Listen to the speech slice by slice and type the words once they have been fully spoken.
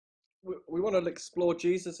we want to explore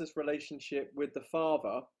Jesus's relationship with the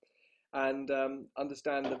Father and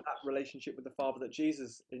understand that that relationship with the Father that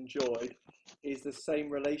Jesus enjoyed is the same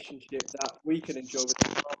relationship that we can enjoy with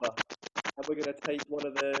the Father. And we're going to take one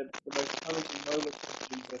of the most challenging moments of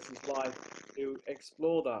Jesus' life to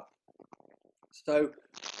explore that. So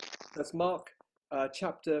that's Mark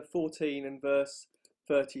chapter 14 and verse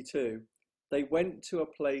 32. They went to a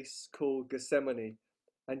place called Gethsemane,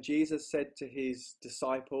 and Jesus said to his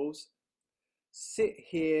disciples, "Sit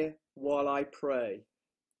here while I pray."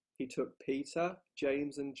 He took Peter,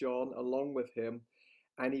 James, and John along with him,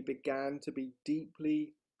 and he began to be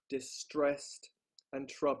deeply distressed and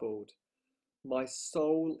troubled. "My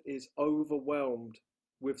soul is overwhelmed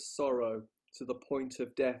with sorrow to the point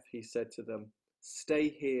of death," he said to them. "Stay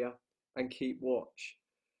here and keep watch."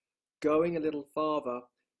 Going a little farther,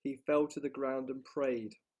 he fell to the ground and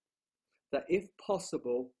prayed that if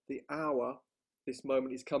possible, the hour, this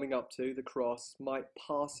moment he's coming up to, the cross, might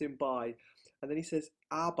pass him by. And then he says,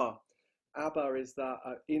 Abba. Abba is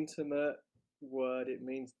that intimate word. It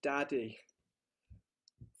means daddy,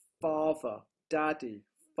 father, daddy,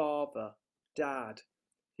 father, dad,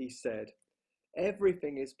 he said.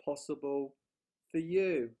 Everything is possible for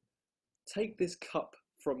you. Take this cup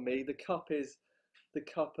from me. The cup is the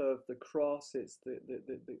cup of the cross. It's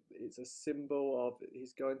a symbol of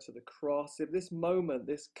he's going to the cross. If this moment,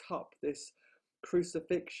 this cup, this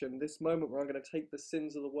crucifixion, this moment where I'm going to take the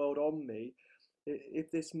sins of the world on me, if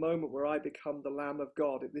this moment where I become the Lamb of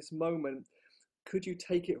God, if this moment, could you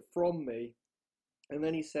take it from me? And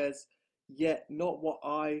then he says, yet not what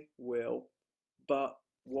I will, but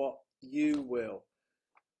what you will.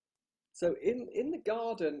 So in the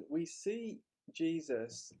garden, we see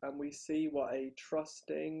Jesus and we see what a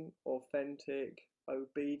trusting, authentic,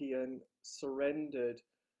 obedient, surrendered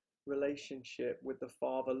relationship with the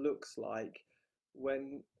Father looks like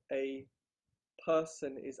when a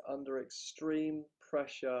person is under extreme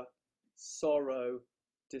pressure, sorrow,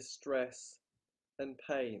 distress, and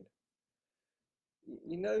pain.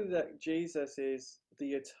 You know that Jesus is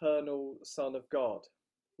the eternal Son of God,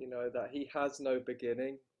 you know, that he has no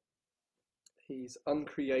beginning, he's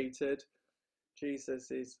uncreated.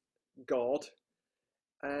 Jesus is God,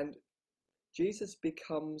 and Jesus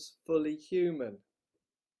becomes fully human.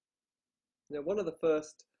 You know, one of the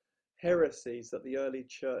first heresies that the early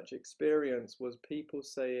church experienced was people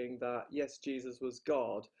saying that, yes, Jesus was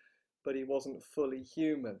God, but he wasn't fully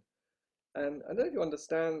human. And I don't know if you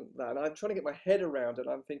understand that. And I'm trying to get my head around it.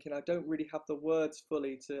 I'm thinking I don't really have the words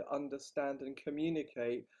fully to understand and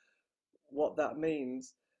communicate what that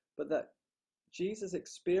means, but that Jesus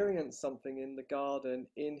experienced something in the garden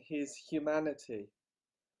in his humanity.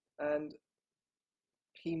 And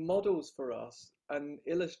he models for us and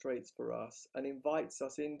illustrates for us and invites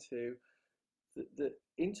us into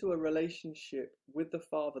into a relationship with the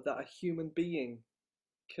Father that a human being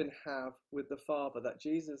can have with the Father. That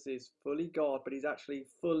Jesus is fully God, but he's actually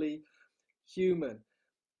fully human.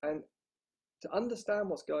 And to understand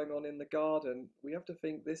what's going on in the garden, we have to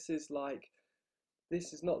think this is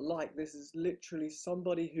literally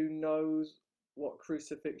somebody who knows what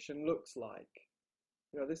crucifixion looks like.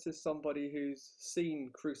 You know, this is somebody who's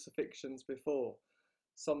seen crucifixions before,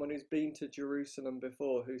 someone who's been to Jerusalem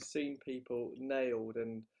before, who's seen people nailed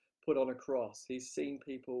and put on a cross. He's seen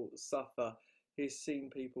people suffer. He's seen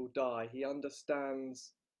people die. He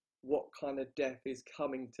understands what kind of death is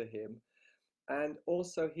coming to him. And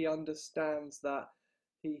also he understands that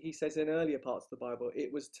he says in earlier parts of the Bible,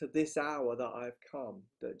 it was to this hour that I've come.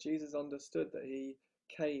 That Jesus understood that he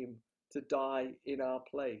came to die in our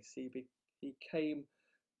place. He came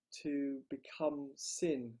to become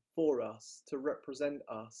sin for us, to represent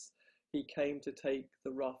us. He came to take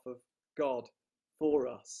the wrath of God for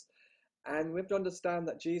us. And we have to understand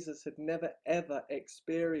that Jesus had never ever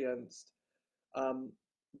experienced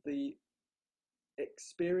the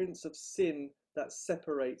experience of sin that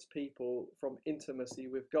separates people from intimacy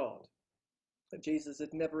with God. That Jesus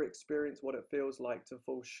had never experienced what it feels like to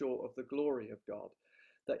fall short of the glory of God.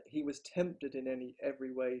 That he was tempted in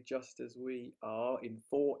every way just as we are, in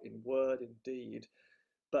thought, in word, in deed,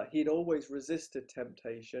 but he'd always resisted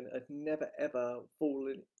temptation and never ever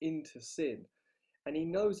fallen into sin. And he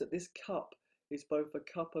knows that this cup is both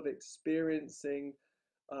a cup of experiencing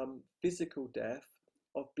physical death,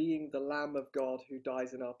 of being the Lamb of God who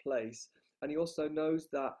dies in our place, and he also knows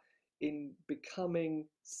that in becoming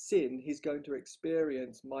sin, he's going to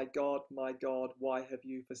experience, my God, why have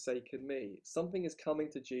you forsaken me? Something is coming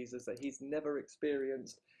to Jesus that he's never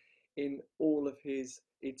experienced in all of his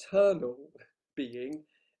eternal being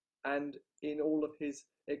and in all of his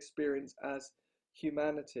experience as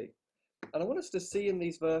humanity. And I want us to see in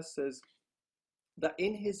these verses that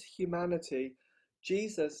in his humanity,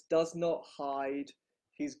 Jesus does not hide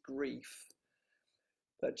his grief,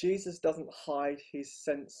 that Jesus doesn't hide his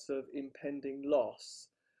sense of impending loss,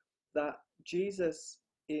 that Jesus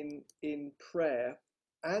in prayer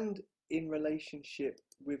and in relationship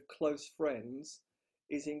with close friends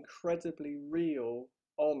is incredibly real,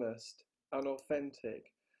 honest, and authentic.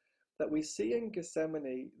 That we see in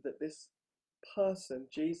Gethsemane that this person,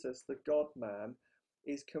 Jesus, the God man,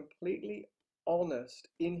 is completely honest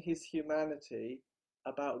in his humanity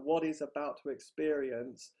about what he's about to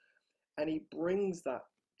experience, and he brings that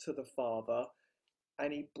to the Father,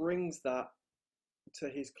 and he brings that to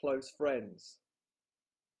his close friends.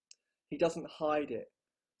 He doesn't hide it.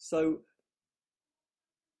 So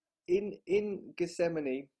in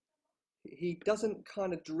Gethsemane, he doesn't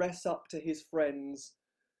kind of dress up to his friends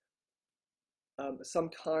some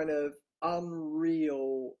kind of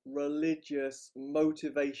unreal religious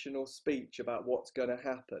motivational speech about what's going to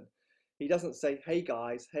happen. He doesn't say, hey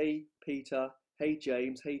guys, hey Peter, hey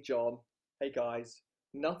James, hey John, hey guys,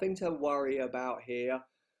 nothing to worry about here.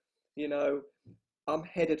 You know, I'm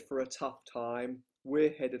headed for a tough time.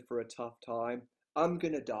 We're headed for a tough time. I'm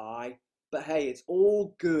going to die. But hey, it's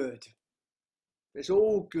all good. It's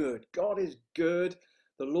all good. God is good.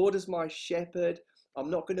 The Lord is my shepherd. I'm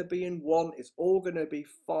not going to be in want. It's all going to be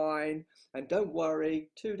fine. And don't worry,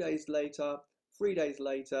 2 days later, 3 days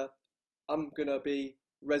later, I'm going to be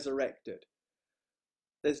resurrected.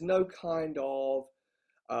 There's no kind of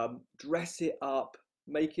dress it up,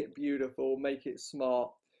 make it beautiful, make it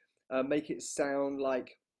smart, make it sound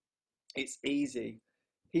like it's easy.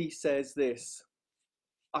 He says this,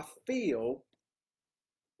 I feel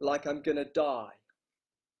like I'm going to die.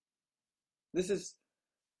 This is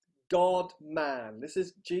God man. This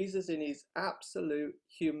is Jesus in his absolute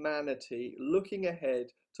humanity, looking ahead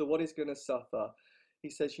to what he's going to suffer. He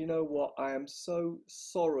says, you know what? I am so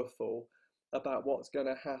sorrowful about what's going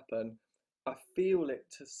to happen. I feel it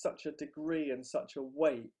to such a degree and such a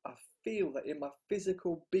weight. I feel that in my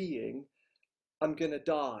physical being, I'm going to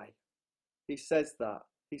die. He says that.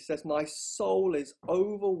 He says, my soul is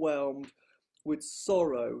overwhelmed with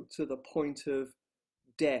sorrow to the point of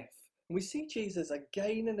death. And we see Jesus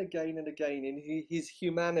again and again and again in his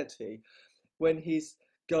humanity when he's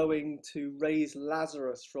going to raise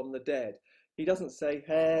Lazarus from the dead. He doesn't say,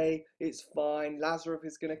 hey, it's fine, Lazarus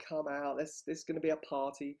is going to come out, there's going to be a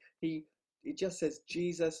party. It just says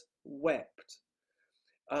Jesus wept.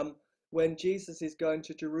 When Jesus is going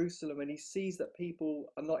to Jerusalem and he sees that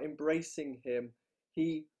people are not embracing him,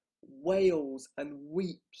 he wails and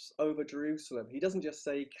weeps over Jerusalem. He doesn't just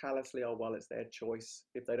say callously, oh, well, it's their choice.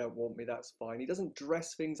 If they don't want me, that's fine. He doesn't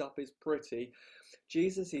dress things up as pretty.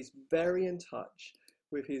 Jesus is very in touch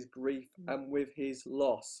with his grief and with his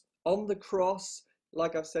loss. On the cross,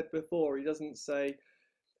 like I've said before, he doesn't say,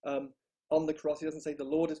 on the cross, he doesn't say, the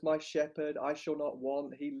Lord is my shepherd, I shall not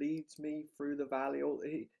want, he leads me through the valley.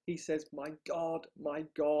 He says, my God,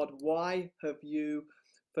 why have you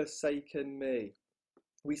forsaken me?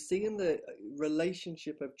 We see in the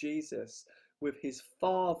relationship of Jesus with his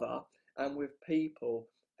Father and with people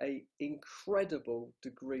an incredible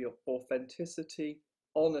degree of authenticity,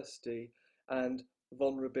 honesty, and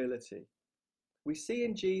vulnerability. We see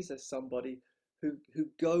in Jesus somebody who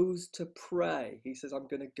goes to pray. He says, I'm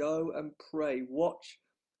going to go and pray, watch,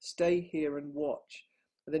 stay here and watch.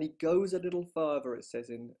 And then he goes a little further, it says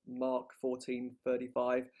in Mark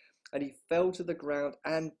 14:35, and he fell to the ground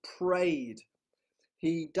and prayed.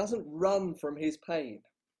 He doesn't run from his pain.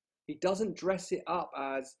 He doesn't dress it up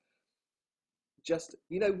as just,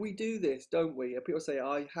 we do this, don't we? And people say,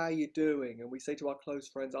 oh, how are you doing? And we say to our close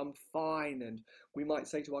friends, I'm fine. And we might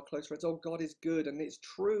say to our close friends, oh, God is good. And it's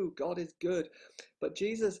true, God is good. But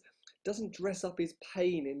Jesus doesn't dress up his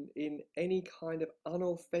pain in any kind of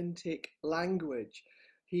unauthentic language.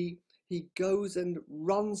 He goes and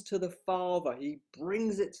runs to the Father. He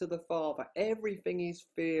brings it to the Father. Everything he's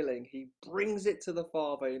feeling, he brings it to the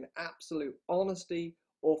Father in absolute honesty,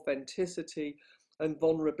 authenticity, and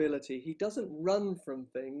vulnerability. He doesn't run from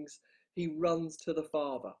things, he runs to the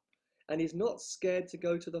Father. And he's not scared to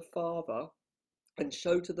go to the Father and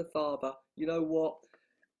show to the Father, you know what,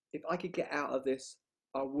 if I could get out of this,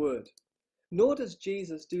 I would. Nor does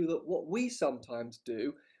Jesus do that what we sometimes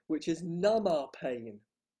do, which is numb our pain.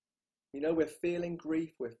 We're feeling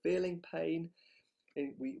grief, we're feeling pain,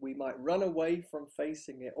 and we might run away from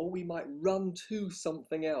facing it, or we might run to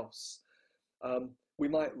something else. We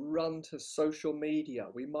might run to social media.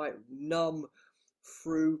 We might numb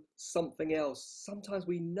through something else. Sometimes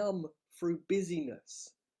we numb through busyness.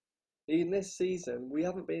 In this season, we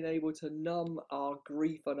haven't been able to numb our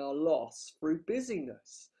grief and our loss through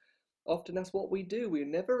busyness. Often that's what we do. We're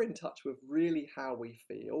never in touch with really how we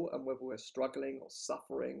feel and whether we're struggling or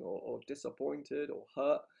suffering or disappointed or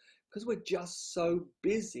hurt because we're just so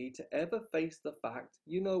busy to ever face the fact,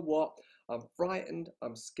 you know what? I'm frightened,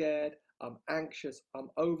 I'm scared, I'm anxious, I'm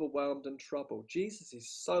overwhelmed and troubled. Jesus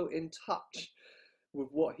is so in touch with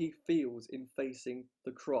what he feels in facing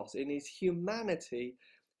the cross. In his humanity,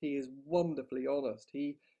 he is wonderfully honest.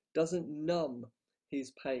 He doesn't numb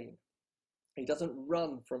his pain. He doesn't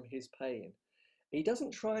run from his pain. He doesn't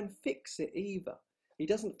try and fix it either. He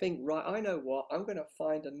doesn't think, right, I know what, I'm going to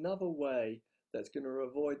find another way that's going to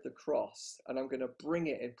avoid the cross and I'm going to bring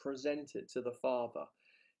it and present it to the Father.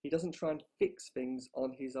 He doesn't try and fix things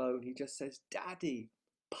on his own. He just says, Daddy,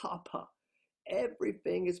 Papa,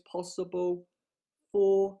 everything is possible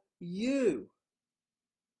for you.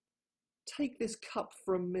 Take this cup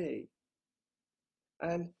from me.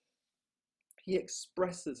 And he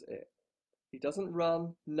expresses it. He doesn't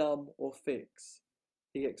run, numb, or fix.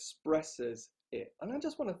 He expresses it. And I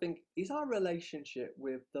just want to think, is our relationship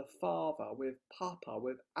with the Father, with Papa,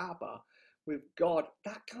 with Abba, with God,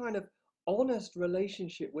 that kind of honest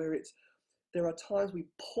relationship where there are times we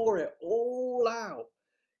pour it all out?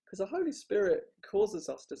 Because the Holy Spirit causes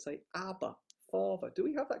us to say, Abba, Father. Do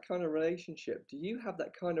we have that kind of relationship? Do you have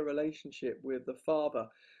that kind of relationship with the Father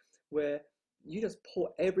where you just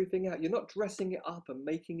pour everything out? You're not dressing it up and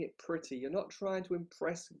making it pretty. You're not trying to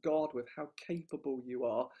impress God with how capable you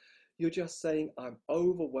are. You're just saying, I'm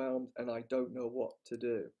overwhelmed and I don't know what to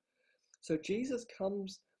do. So Jesus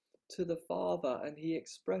comes to the Father and he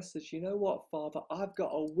expresses, you know what, Father, I've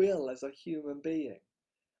got a will as a human being.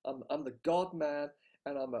 I'm the God man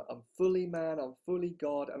and I'm fully man, I'm fully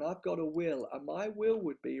God, and I've got a will. And my will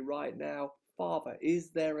would be right now, Father, is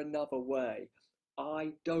there another way? I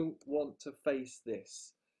don't want to face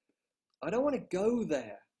this. I don't want to go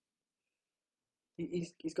there.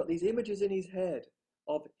 He's got these images in his head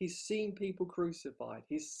of he's seen people crucified.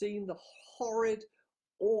 He's seen the horrid,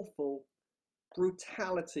 awful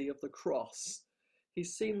brutality of the cross.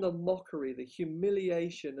 He's seen the mockery, the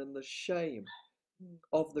humiliation, and the shame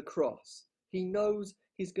of the cross. He knows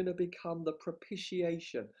he's going to become the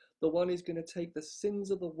propitiation, the one who's going to take the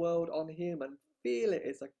sins of the world on him and feel it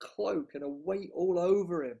as a cloak and a weight all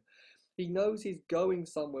over him. He knows he's going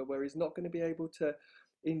somewhere where he's not going to be able to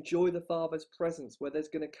enjoy the Father's presence, where there's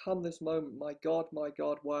going to come this moment, my God,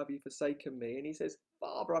 why have you forsaken me? And he says,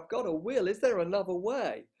 Father, I've got a will. Is there another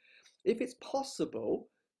way? If it's possible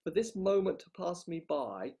for this moment to pass me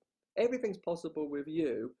by, everything's possible with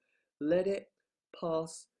you, let it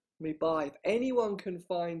pass me by. If anyone can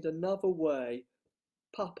find another way,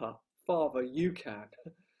 Papa, Father, you can.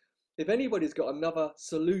 If anybody's got another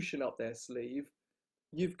solution up their sleeve,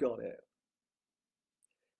 you've got it.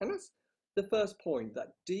 And that's the first point,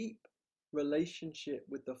 that deep relationship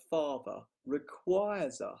with the Father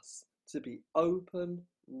requires us to be open,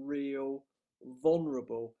 real,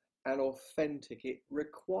 vulnerable, and authentic. It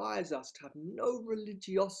requires us to have no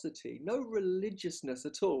religiosity, no religiousness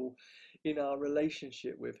at all in our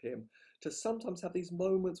relationship with him. To sometimes have these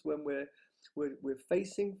moments when we're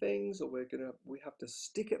facing things, or we have to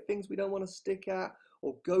stick at things we don't want to stick at,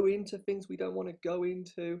 or go into things we don't want to go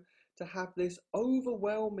into. To have this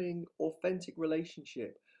overwhelming, authentic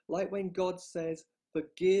relationship, like when God says,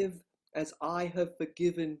 "Forgive as I have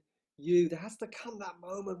forgiven you." There has to come that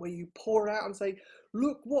moment where you pour it out and say,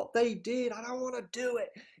 look what they did, I don't want to do it.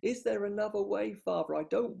 Is there another way, Father? I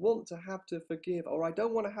don't want to have to forgive, or I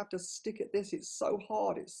don't want to have to stick at this. It's so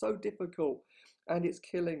hard, it's so difficult, and it's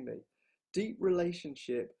killing me. Deep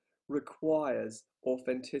relationship requires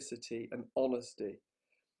authenticity and honesty.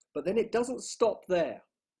 But then it doesn't stop there,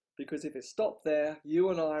 because if it stopped there, you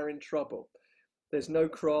and I are in trouble. There's no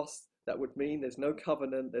cross. That would mean there's no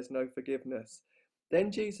covenant, there's no forgiveness.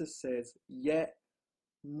 Then Jesus says, yet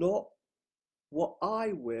not what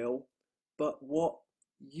I will, but what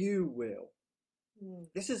you will.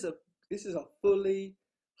 This is a fully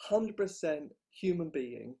 100% human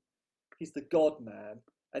being. He's the God man.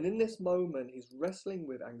 And in this moment, he's wrestling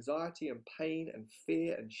with anxiety and pain and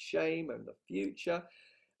fear and shame and the future.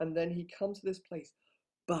 And then he comes to this place,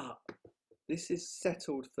 but this is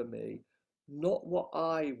settled for me, not what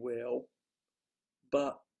I will,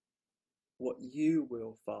 but what you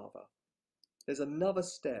will, Father. There's another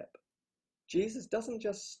step. Jesus doesn't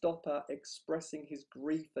just stop at expressing his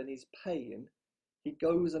grief and his pain. He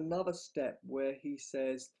goes another step where he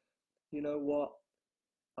says, you know what?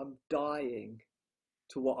 I'm dying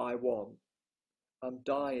to what I want. I'm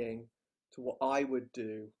dying to what I would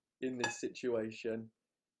do in this situation.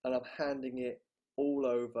 And I'm handing it all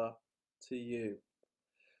over to you.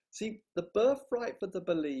 See, the birthright for the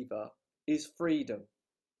believer is freedom.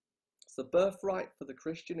 It's the birthright for the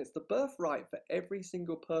Christian. It's the birthright for every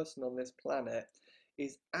single person on this planet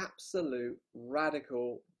is absolute,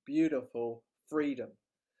 radical, beautiful freedom.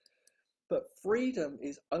 But freedom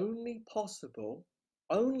is only possible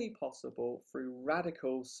through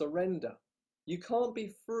radical surrender. You can't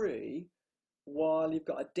be free while you've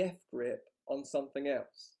got a death grip on something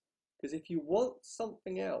else. Because if you want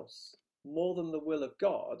something else more than the will of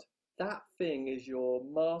God, that thing is your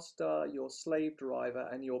master, your slave driver,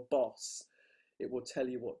 and your boss. It will tell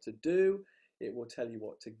you what to do. It will tell you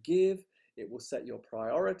what to give. It will set your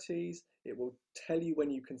priorities. It will tell you when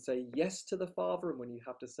you can say yes to the Father and when you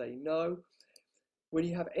have to say no. When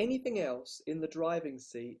you have anything else in the driving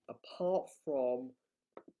seat apart from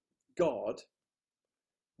God,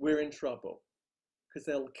 we're in trouble. Because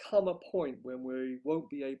there'll come a point when we won't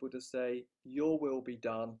be able to say, your will be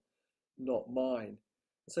done, not mine.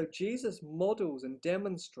 So Jesus models and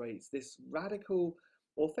demonstrates this radical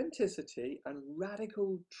authenticity and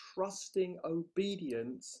radical trusting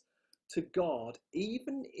obedience to God,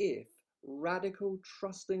 even if radical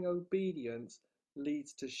trusting obedience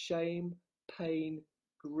leads to shame, pain,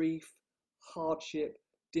 grief, hardship,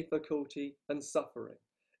 difficulty, and suffering.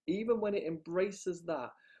 Even when it embraces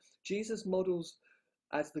that, Jesus models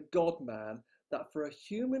as the God-man that for a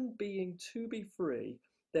human being to be free,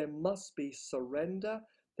 there must be surrender,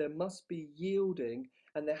 there must be yielding,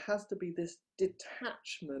 and there has to be this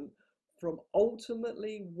detachment from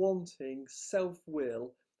ultimately wanting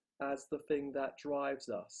self-will as the thing that drives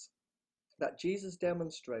us. That Jesus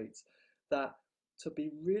demonstrates that to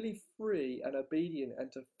be really free and obedient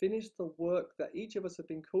and to finish the work that each of us have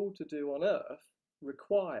been called to do on earth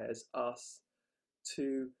requires us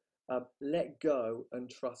to let go and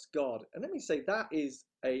trust God. And let me say, that is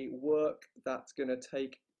a work that's going to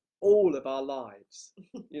take all of our lives.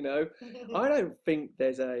 You know, I don't think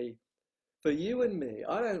for you and me,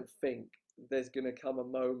 I don't think there's going to come a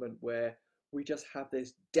moment where we just have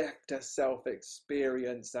this death to self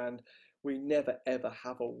experience and we never ever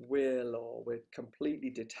have a will, or we're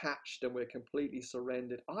completely detached and we're completely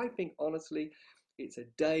surrendered. I think honestly, it's a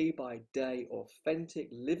day by day authentic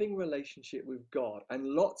living relationship with God, and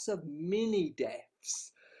lots of mini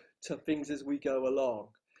deaths to things as we go along.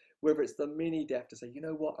 Whether it's the mini death to say, you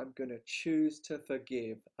know what, I'm going to choose to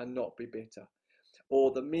forgive and not be bitter.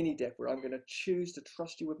 Or the mini death where I'm going to choose to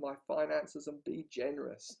trust you with my finances and be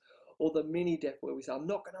generous. Or the mini death where we say, I'm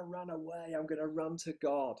not going to run away, I'm going to run to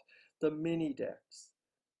God. The mini deaths.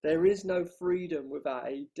 There is no freedom without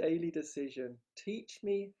a daily decision. Teach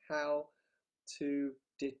me how to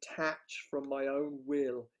detach from my own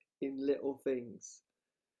will in little things.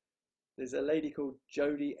 There's a lady called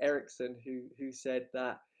Jodi Erickson who said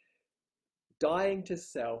that dying to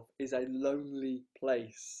self is a lonely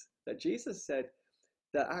place. That Jesus said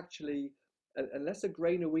that actually, unless a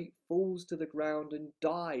grain of wheat falls to the ground and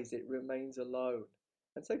dies, it remains alone.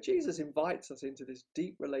 And so Jesus invites us into this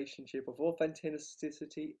deep relationship of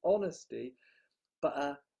authenticity, honesty, but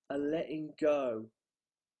a letting go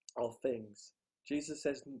of things. Jesus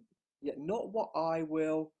says, yet not what I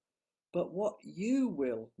will, but what you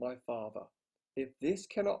will, my Father. If this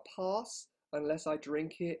cannot pass unless I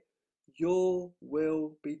drink it, your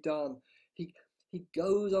will be done. He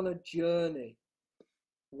goes on a journey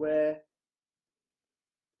where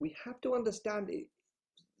we have to understand it.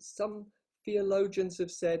 Some theologians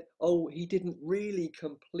have said, oh, he didn't really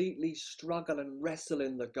completely struggle and wrestle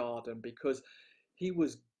in the garden because he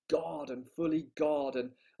was God and fully God, and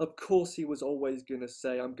of course he was always going to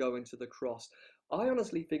say, I'm going to the cross. I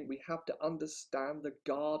honestly think we have to understand the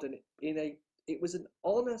garden it was an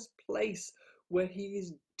honest place where he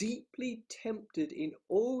is deeply tempted in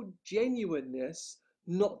all genuineness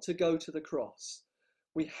not to go to the cross.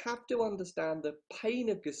 We have to understand the pain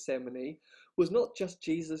of Gethsemane was not just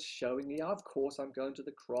Jesus showing me, of course I'm going to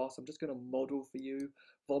the cross, I'm just going to model for you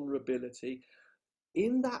vulnerability.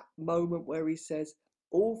 In that moment where he says,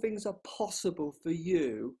 all things are possible for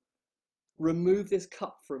you, remove this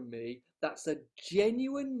cup from me, that's a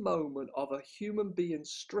genuine moment of a human being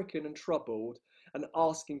stricken and troubled and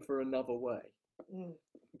asking for another way.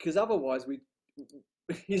 Because otherwise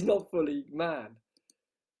he's not fully man.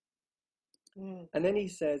 And then he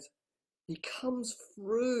says, he comes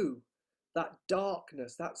through that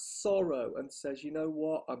darkness, that sorrow, and says, you know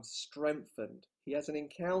what, I'm strengthened. He has an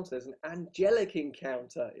encounter, there's an angelic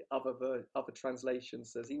encounter, other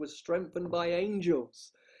translations says. He was strengthened by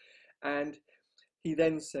angels. And he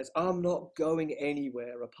then says, I'm not going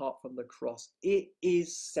anywhere apart from the cross. It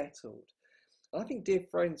is settled. I think, dear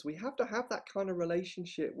friends, we have to have that kind of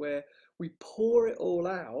relationship where we pour it all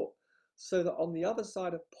out so that on the other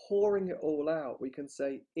side of pouring it all out, we can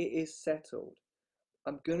say, it is settled.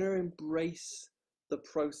 I'm going to embrace the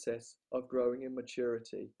process of growing in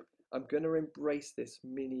maturity. I'm going to embrace this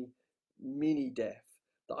mini death,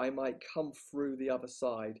 that I might come through the other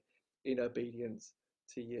side in obedience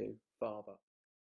to you, Father.